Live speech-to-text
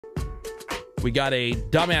We got a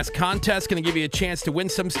dumbass contest, going to give you a chance to win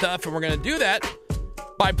some stuff, and we're going to do that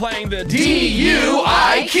by playing the DUIQ.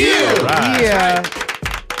 Right. Yeah.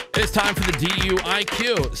 It's time for the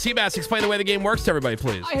DUIQ. Sebas, explain the way the game works to everybody,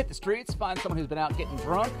 please. I hit the streets, find someone who's been out getting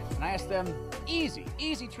drunk, and I ask them easy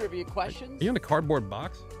trivia questions. Are you in a cardboard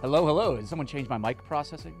box? Hello, hello. Did someone change my mic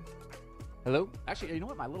processing? Hello? Actually, you know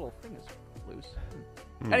what? My little thing is loose.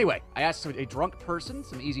 Anyway, I asked a drunk person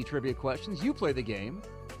some easy trivia questions. You play the game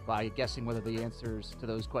by guessing whether the answers to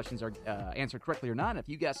those questions are answered correctly or not. If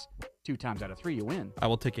you guess 2 times out of 3, you win. I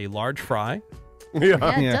will take a large fry.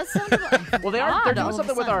 Yeah. It does sound like Well, they're doing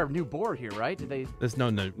something with our new board here, right? Did they? There's no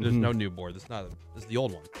new board. This is the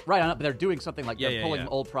old one. Right, but they're doing something like they're pulling yeah.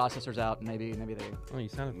 old processors out, and maybe they. Oh, you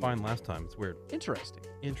sounded fine last time. It's weird. Interesting.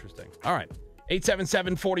 Interesting. All right.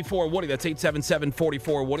 877-44-Woody. That's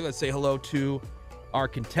 877-44-Woody. Let's say hello to our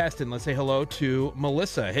contestant. Let's say hello to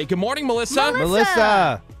Melissa. Hey, good morning, Melissa.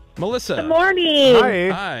 Melissa. Melissa. Good morning. Hi.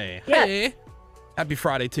 Hi. Yes. Hey. Happy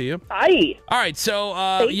Friday to you. Hi. All right, so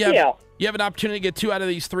Thank you. you have an opportunity to get 2 out of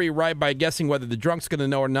these 3 right by guessing whether the drunk's going to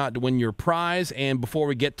know or not to win your prize. And before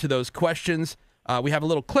we get to those questions, we have a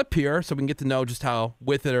little clip here so we can get to know just how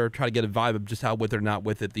with it, or try to get a vibe of just how with it or not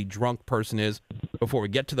with it the drunk person is before we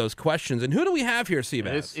get to those questions. And who do we have here,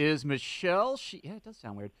 Sebas? This is Michelle. Yeah, it does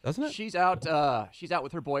sound weird, doesn't it? She's out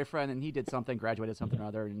with her boyfriend, and he did something, graduated something or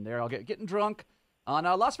other, and they're all getting drunk on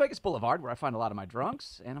Las Vegas Boulevard, where I find a lot of my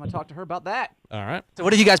drunks, and I'm gonna talk to her about that. All right. So,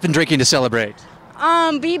 what have you guys been drinking to celebrate?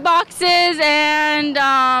 Beatboxes and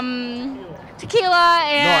tequila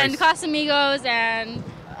and Nice. Casamigos and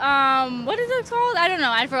what is it called? I don't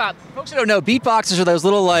know. I forgot. Folks who don't know, beatboxes are those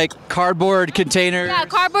little like cardboard containers. Yeah,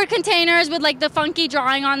 cardboard containers with like the funky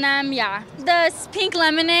drawing on them. Yeah, the pink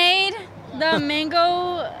lemonade, the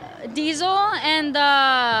mango diesel, and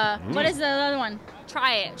the what is the other one?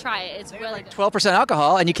 Try it. It's really good. 12%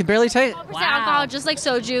 alcohol, and you can barely taste. 12% alcohol, just like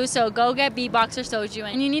soju. So go get beatbox or soju,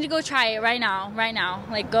 and you need to go try it right now.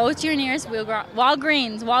 Like go to your nearest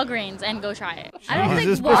Walgreens, and go try it. I don't think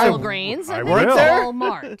this person- Walgreens. I I think will.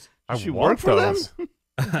 Walmart. I She want work for them?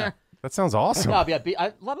 those. That sounds awesome. No, yeah,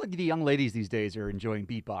 a lot of the young ladies these days are enjoying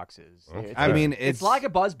beatboxes. Okay. I mean, It's like a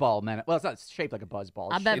buzzball, man. Well, it's not shaped like a buzzball.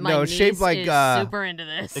 I bet Shaped- my No, niece shaped like, is super into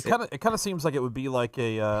this. It kind of seems like it would be like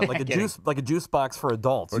a Kidding. juice box for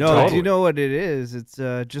adults. No, Totally. do you know what it is? It's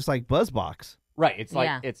just like Buzzbox. Right. It's like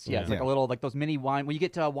Yeah. it's Yeah. like a little like those mini wine when you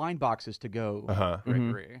get wine boxes to go.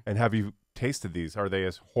 Gregory. And have you tasted these? Are they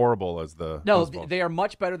as horrible as the No, Buzzballs? they are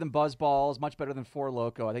much better than Buzzballs, much better than Four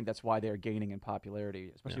Loko. I think that's why they are gaining in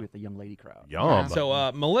popularity, especially with the young lady crowd. Yum.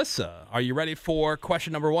 So, Melissa, are you ready for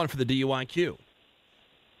question number 1 for the DUIQ?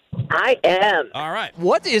 I am. All right.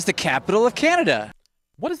 What is the capital of Canada?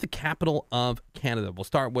 What is the capital of Canada? We'll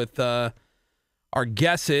start with our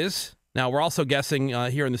guesses. Now, we're also guessing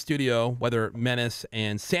here in the studio whether Menace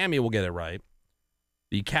and Sammy will get it right.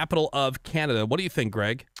 The capital of Canada. What do you think,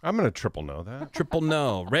 Greg? I'm going to triple know that. Triple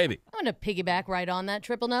no. Ravi. I'm going to piggyback right on that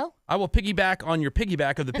triple no. I will piggyback on your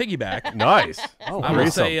piggyback of the piggyback. Nice. Oh,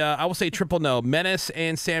 I will say triple no. Menace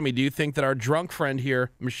and Sammy, do you think that our drunk friend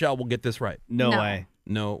here, Michelle, will get this right? No No. way.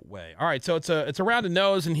 No way. All right, so it's a round of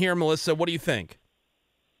no's in here, Melissa. What do you think?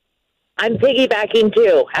 I'm piggybacking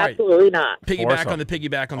too. right. Absolutely not. Piggyback Awesome. on the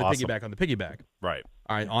piggyback on the Awesome. piggyback on the piggyback. Right.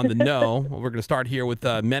 All right, on the no, we're going to start here with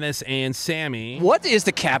Menace and Sammy. What is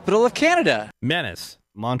the capital of Canada? Menace,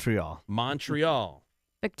 Montreal. Montreal,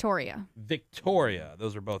 Victoria. Victoria.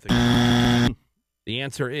 Those are both. The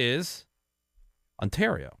answer is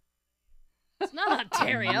Ontario. It's not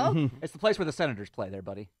Ontario. It's the place where the Senators play there,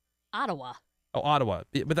 buddy. Ottawa. Oh, Ottawa.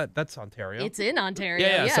 Yeah, but that's Ontario. It's in Ontario.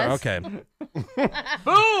 yeah, yes. sorry, okay.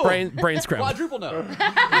 Boom! Brain scramble. Quadruple no.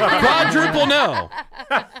 Quadruple no.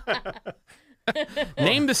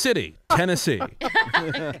 Name the city. Tennessee.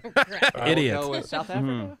 Idiot. No, South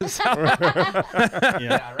Africa.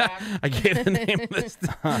 I gave the name of this.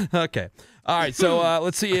 Okay. All right. So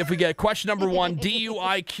let's see if we get question number 1,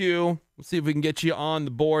 DUIQ. Let's see if we can get you on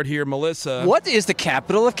the board here, Melissa. What is the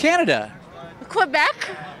capital of Canada? Quebec.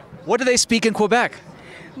 What do they speak in Quebec?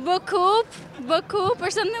 Beaucoup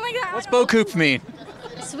or something like that. What's Beaucoup mean?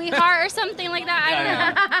 Sweetheart or something like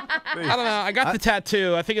that. I don't know. I don't know. I got the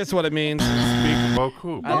tattoo. I think that's what it means. Speak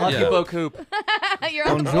beaucoup. I love Yeah. you, Beaucoup. You're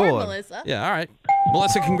on board, Bonjour. Melissa. Yeah. All right.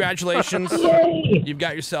 Melissa, congratulations. You've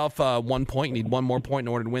got yourself 1 point. You need 1 more point in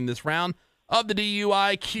order to win this round of the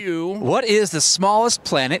DUIQ. What is the smallest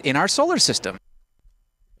planet in our solar system?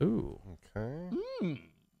 Ooh. Okay.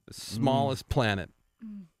 The smallest planet.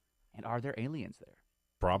 And are there aliens there?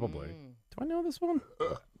 Probably. Do I know this one?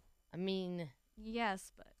 I mean,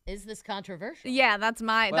 Yes, but is this controversial? yeah, that's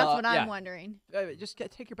Well, what yeah. I'm wondering. Just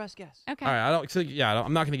take your best guess. Okay. All right.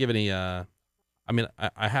 I'm not going to give any I mean,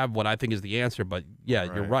 I have what I think is the answer, but yeah,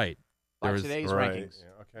 you're right. By There's today's Right. rankings.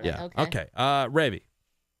 yeah. Okay. Okay. Ravi.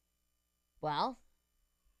 Well,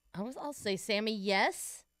 I'll say Sammy,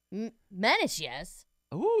 yes. Menace, yes.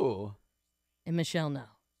 Ooh. And Michelle, no.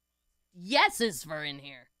 Yeses for in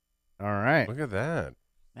here. All right. Look at that.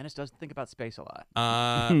 Menace doesn't think about space a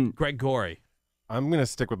lot. Greg Gorey. I'm gonna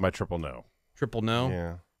stick with my triple no. Triple no.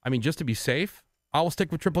 Yeah. I mean, just to be safe, I will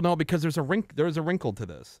stick with triple no because there's a wrinkle to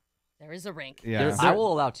this. There is a rink. Yeah. I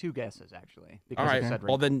will allow 2 guesses, actually. Because All I right. said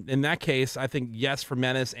Well, wrinkle. then in that case, I think yes for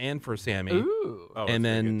Menace and for Sammy. Ooh. Oh, And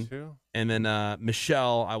that's pretty then- good, too. And then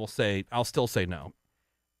Michelle, I'll still say no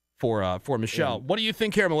for Michelle. What do you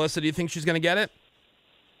think here, Melissa? Do you think she's going to get it?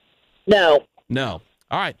 No. No.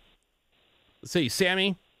 All right. Let's see.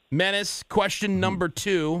 Sammy, Menace, question number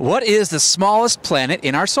 2. What is the smallest planet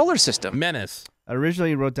in our solar system? Menace. I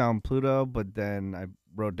originally wrote down Pluto, but then I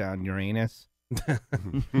wrote down Uranus.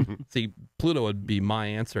 See, Pluto would be my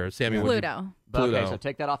answer. Sammy would be Pluto. Pluto. Okay, so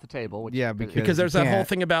take that off the table. Which Yeah, because there's that whole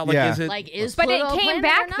thing about, like, Yeah. is it... Like, is But Pluto it a came planet or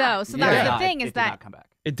back, not? though, so Yeah. that's No, the thing it is did that not come back.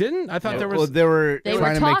 It didn't? I thought there Well, was... they were They were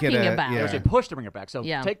trying to make it talking a, about it. There was yeah. a push to bring it back. So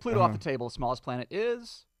Yeah. take Pluto off the table. The smallest planet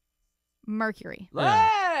is... Mercury.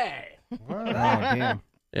 Hey! Oh, damn.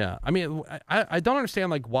 Yeah. I mean, I don't understand,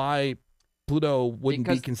 like, why Pluto wouldn't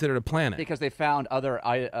be Because- considered a planet. Because they found other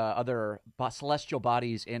celestial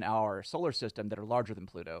bodies in our solar system that are larger than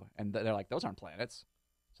Pluto, and they're like, those aren't planets.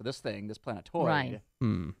 So this planetoid. Right.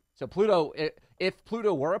 So Pluto, if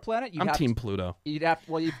Pluto were a planet, I'm Team Pluto. You'd have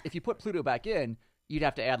if you put Pluto back in, you'd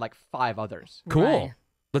have to add like 5 others. Cool. Right.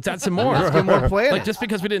 Let's add some more. Let's get more planets. Like, just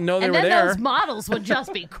because we didn't know they And were then there. those models would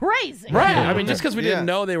just be crazy. Right. I mean, just because we Yeah. didn't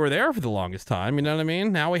know they were there for the longest time, you know what I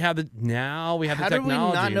mean? Now we have the How did we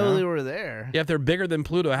technology. not you know they were there? Yeah, if they're bigger than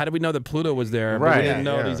Pluto, how did we know that Pluto was there? But Right, we didn't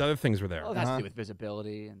know yeah. these other things were there. Well, it has to do with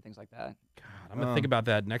visibility and things like that. I'm gonna think about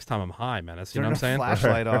that next time I'm high, Menace. You Turn know what I'm saying? a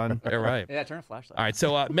flashlight on. Yeah, right. Yeah, turn a flashlight. All right.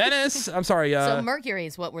 So Menace, I'm sorry. So Mercury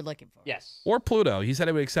is what we're looking for. Yes. or Pluto. He said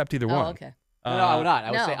he would accept either one. Oh, okay. No, I would not.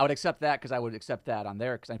 I would no. say I would accept that because I would accept that on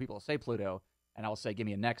there because people will say Pluto, and I will say give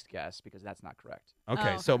me a next guess because that's not correct.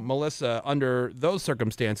 Okay. Oh, So Melissa, under those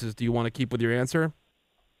circumstances, do you want to keep with your answer?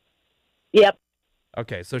 Yep.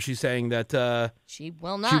 Okay. So she's saying that She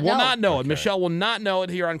will not she will know. not know it. Okay. Michelle will not know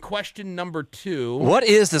it here on question number 2. What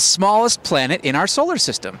is the smallest planet in our solar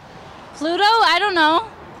system? Pluto? I don't know.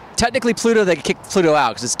 Technically, Pluto, they kicked Pluto out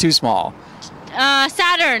because it's too small.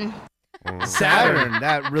 Saturn. Saturn,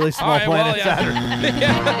 that really small All right, well, planet yeah.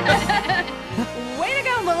 Saturn. Way to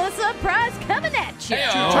go, Melissa. Prize coming at you.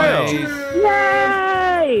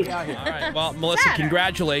 Yay! All right. Well, Melissa,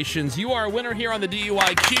 congratulations. You are a winner here on the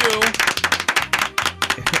DUIQ.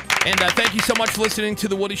 And thank you so much for listening to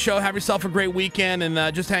The Woody Show. Have yourself a great weekend,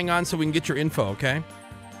 and just hang on so we can get your info, okay?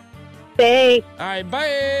 Thanks. All right,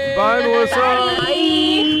 bye. Bye, Melissa.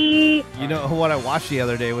 Bye. You know what I watched the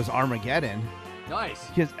other day was Armageddon. Nice.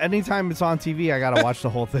 Because anytime it's on TV, I gotta watch the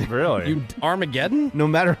whole thing. Really? You Armageddon? No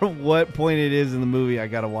matter what point it is in the movie, I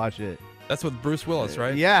gotta watch it. That's with Bruce Willis,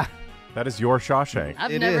 right? Yeah. That is your Shawshank.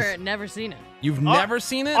 I've It never seen it. You've never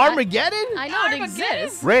seen it? Armageddon? I know it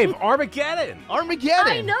exists. Rave, Armageddon.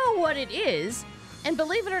 Armageddon. I know what it is, and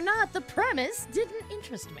believe it or not, the premise didn't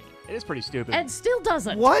interest me, It is pretty stupid. and still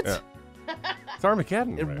doesn't. What? Yeah. It's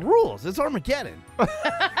Armageddon. It Rave. rules. It's Armageddon.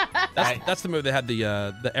 That's the movie that had the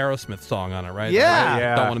Aerosmith song on it, right? Yeah.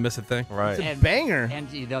 Yeah. Don't want to miss a thing. Right. It's a And- banger. And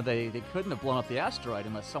you know they couldn't have blown up the asteroid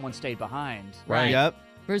unless someone stayed behind. Right. Yep.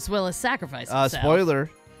 Bruce Willis sacrificed himself. Spoiler.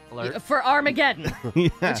 Alert. For Armageddon, Yeah.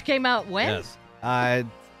 which came out when? Yes. It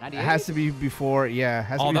 98? has to be before. Yeah, it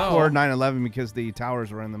has to be Although- before 9/11 because the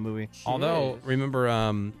towers were in the movie. Although, remember,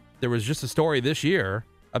 there was just a story this year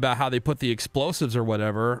about how they put the explosives or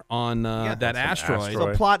whatever on that That's an asteroid,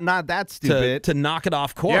 asteroid. The plot not that stupid. to knock it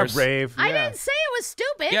off Yeah, course. Rave. I didn't say it was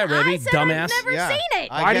stupid. Yeah, Ravy, I said dumbass. I've never Yeah. seen it.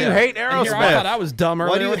 I Why do get you it. hate And here I thought I Aerosmith? was dumb Why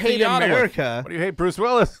do earlier you with hate the Ottawa. America? Why do you hate Bruce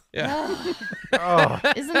Willis? Yeah. Oh,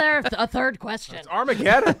 Isn't there a third question? it's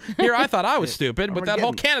Armageddon. Here I thought I was stupid with that whole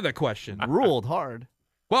Armageddon. Canada question. Ruled hard.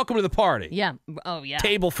 Welcome to the party. Yeah. Oh, yeah.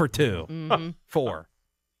 Table for 2. Mhm. 4.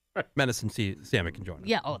 Menace and Sammy can join us.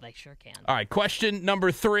 Yeah. Oh, they sure can. All right, question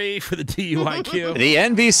number 3 for the DUIQ. The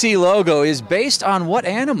NBC logo is based on what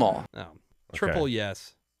animal? No. Triple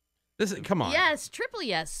yes. This is, come on. Yes, triple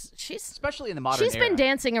yes. Especially in the modern She's era. been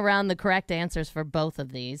dancing around the correct answers for both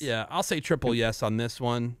of these. Yeah, I'll say triple yes on this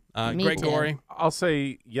one. Me Greg too. Gorey. I'll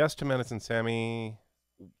say yes to Menace and Sammy.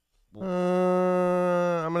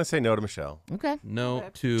 I'm going to say no to Michelle. Okay. No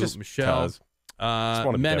to Just Michelle. 'cause.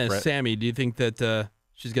 wanna be Menace, different. Sammy, do you think that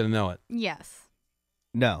she's going to know it? Yes.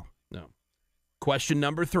 No. No. Question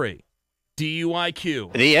number 3.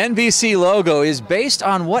 DUIQ. The NBC logo is based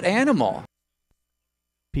on what animal?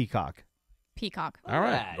 Peacock. Peacock. All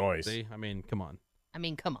right. Nice. See, I mean, come on. I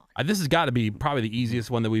mean, come on. This has got to be probably the easiest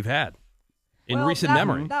one that we've had in Well, recent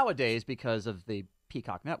memory. Nowadays, because of the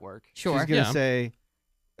Peacock Network. Sure. She's going to Yeah. say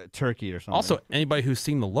turkey or something. Also, anybody who's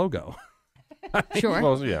seen the logo. Sure.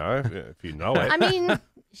 Well, yeah, if you know it. I mean,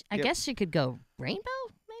 I guess she could go rainbow,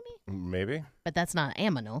 maybe? Maybe. But that's not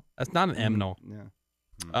aminal. That's not an aminal.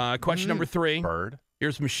 Yeah. Question number 3. Bird.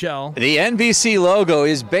 Here's Michelle. The NBC logo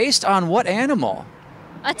is based on what animal?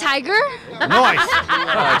 A tiger?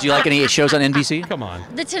 Nice. Do you like any shows on NBC? Come on.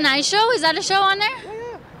 The Tonight Show? Is that a show on there?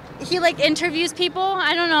 He like interviews people.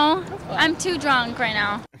 I don't know. I'm too drunk right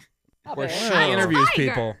now. Where she interviews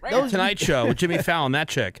people. Those- Tonight Show with Jimmy Fallon, that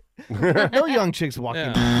chick. No young chicks walking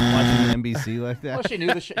watching NBC like that. Well, she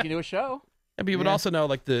knew she knew a show. And you would also know,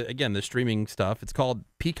 like, the streaming stuff. It's called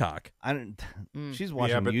Peacock. I don't. She's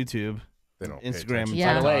watching but YouTube. They don't pay Instagram. attention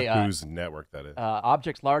Yeah. to By the way, whose network that is.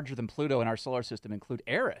 Objects larger than Pluto in our solar system include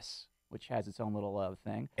Eris, which has its own little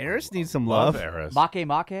thing. Eris needs some Love love. Eris.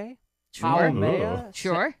 Make, Sure. Haumea,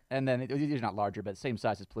 Sure. and then these are not larger, but same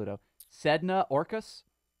size as Pluto. Sedna Orcus,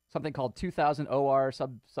 something called 2000 OR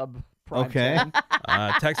sub prime. Okay.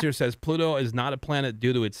 Text here says Pluto is not a planet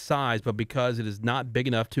due to its size, but because it is not big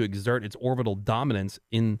enough to exert its orbital dominance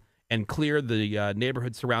in and clear the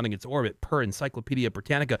neighborhood surrounding its orbit. Per Encyclopedia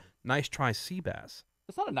Britannica. Nice try, Sebas.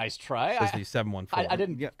 That's not a nice try. Says the 714. I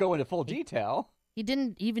didn't go into full detail. He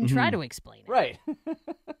didn't even try to explain it. Right.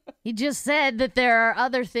 He just said that there are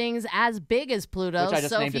other things as big as Pluto. Which I just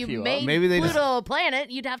so named if a you few of. made Maybe they Pluto a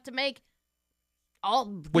planet, you'd have to make all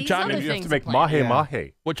Which these I- other maybe You have things to a make planet.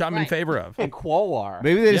 mahe. Which I'm in Right. favor of. And Quowar.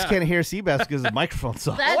 Maybe they just Yeah. can't hear Sebas because the microphone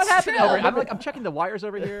sucks. That's What happened true. over? I'm checking the wires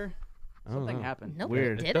over here. I don't Something know. happened. Nobody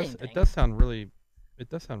Weird. did It does, anything. it does sound really. It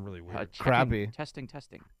does sound really weird. Checking, Crappy. Testing.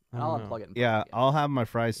 I I'll don't know. unplug it. And Yeah, plug it I'll have my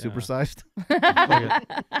fries Yeah. supersized. Why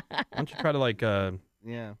don't you try to like?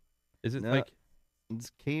 Yeah. Is it No. like? It's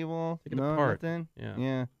cable. Take it no, apart. nothing. Yeah.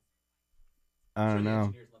 Yeah. I don't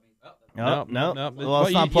know. No, No, no. Well, it's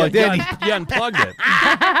you- not plugged you, in. You unplugged it.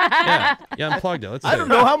 Yeah, you unplugged it. Let's I see. don't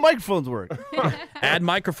know how microphones work. Add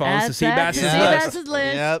microphones to Add that Sebas's to list. Sebas's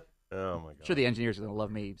list. Yep. Oh my I'm god. sure the engineers are gonna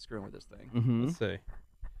love me screwing with this thing. Mm-hmm. Let's see. Why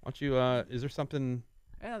don't you? Is there something?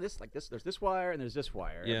 Yeah, this. There's this wire and there's this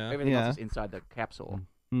wire. Yeah. Everything Yeah. else is inside the capsule.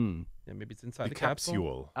 Hmm. Yeah, maybe it's inside The the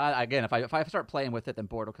capsule. capsule. Again, if I start playing with it, then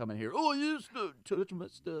Board will come in here. Oh, you touch my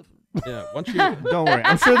stuff. Yeah. Once you. Don't worry.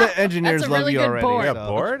 I'm sure the engineers That's a love really you good already. board. Yeah, so-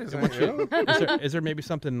 bored? Is that you? is there maybe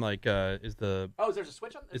something like is the Oh, there's a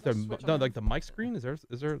switch on. is there no like the mic screen? Is there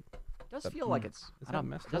It does feel like it's. Is I that don't,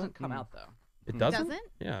 messed it doesn't up? come out though. it doesn't? Doesn't?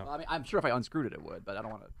 Yeah. Well, I mean, I'm sure if I unscrewed it, it would, but I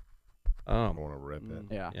don't want to. I don't want to rip it.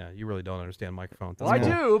 Yeah. Yeah. You really don't understand microphones. Well, I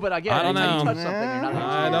That's do, but again, I don't anytime know. you touch something, you're not.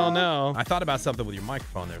 I don't know. I thought about something with your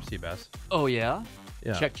microphone there, Sebas. Oh yeah.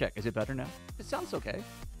 Yeah. Check. Is it better now? It sounds okay.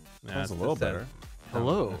 Yeah, Sounds a it's- little it's better.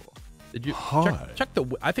 Hello. Did you Hi. check the?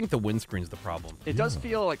 I think the windscreen's the problem. It does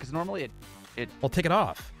feel like because normally it, Well, take it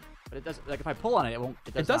off. but it does like if I pull on it, it won't.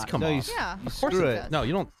 It does, not. come No, you off. Yeah. Of course screw it it. does. No,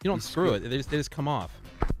 you don't screw it. They just come off.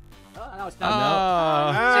 Oh, no, it's Oh.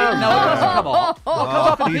 not. See, no, it doesn't come off. Well, it comes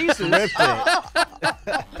off in he pieces. ripped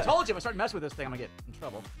it. I told you if I start messing with this thing, I'm gonna get in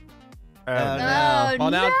trouble. Oh, Oh, no. Well,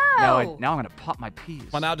 now- Now I'm gonna pop my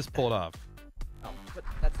piece. Well, now just pull it off. Oh, but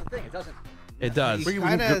that's the thing. It doesn't. It does. We can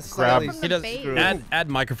Kinda grab- slightly He does. screw it. Add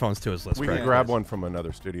microphones to his list. We Craig. can grab one from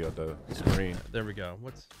another studio to screen. There we go.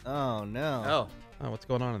 What's Oh no. what's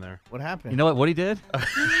going on in there? What happened? You know what Woody did?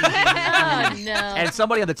 Oh, no. And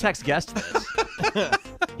somebody on the text guessed this.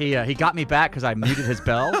 He got me back because I muted his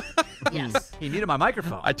bell. Yes. He muted my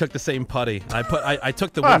microphone. I took the same putty. I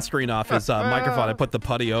took the windscreen off his microphone. I put the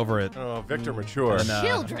putty over it. Oh, Victor Mature. And,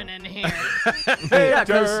 Children in here. yeah,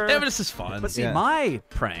 because Yeah, but this is fun. but see, Yeah. my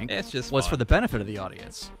prank It's just was fun. for the benefit of the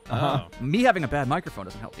audience. Oh. Me having a bad microphone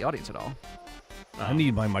doesn't help the audience at all. I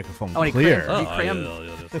need my microphone Oh, and he clear. crammed- Oh, crammed-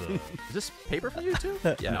 yeah, Is this paper for you too?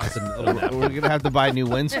 yeah, it's a little nap. We're gonna have to buy a new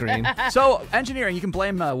windscreen. So engineering, you can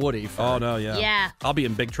blame Woody for Oh no, yeah. Yeah. I'll be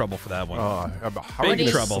in big trouble for that one. Oh, how Big are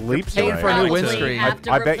you trouble. Sleep Paying for a tonight? new Probably windscreen. have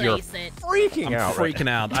to I bet you're replace it. freaking I'm out. right freaking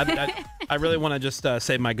out. I really want to just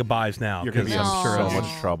say my goodbyes now. You're gonna be in 'cause I'm so sure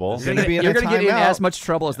much trouble. You're gonna be in You're a gonna get in timeout. as much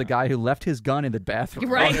trouble as the guy who left his gun in the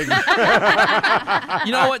bathroom. Right.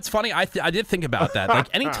 You know what's funny? I did think about that. Like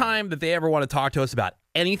anytime that they ever want to talk to us about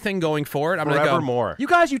anything going forward, I'm gonna go. Forevermore. You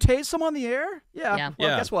guys, you tased someone on the air? Yeah. Yeah. Well,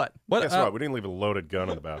 Yeah. guess what? What? Guess what? We didn't leave a loaded gun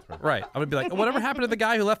in the bathroom. Right. I'm gonna be like, whatever happened to the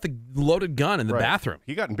guy who left the loaded gun in the Right. bathroom?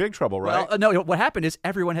 He got in big trouble, right? Well, no. What happened is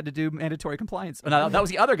everyone had to do mandatory compliance. No, that was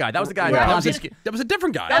the other guy. That was the guy. Yeah. Ponzi Right. scheme. That was a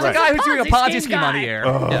different guy. That was the Right. guy who's doing a Ponzi Ponzi scheme scheme on the guy. air.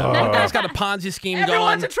 Yeah, that guy's got a Ponzi scheme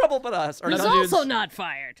Everyone's going. in trouble but us. Or Who's Another also dude's- not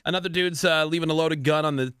fired. Another dude's leaving a loaded gun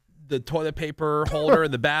on the the toilet paper holder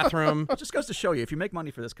in the bathroom. It just goes to show you, if you make money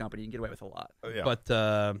for this company, you can get away with a lot. Yeah.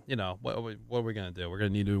 But you know, what are we gonna do? We're gonna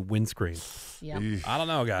need a windscreen. Yep. I don't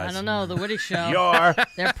know, guys. I don't know. The Woody Show. You're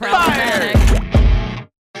They're problematic.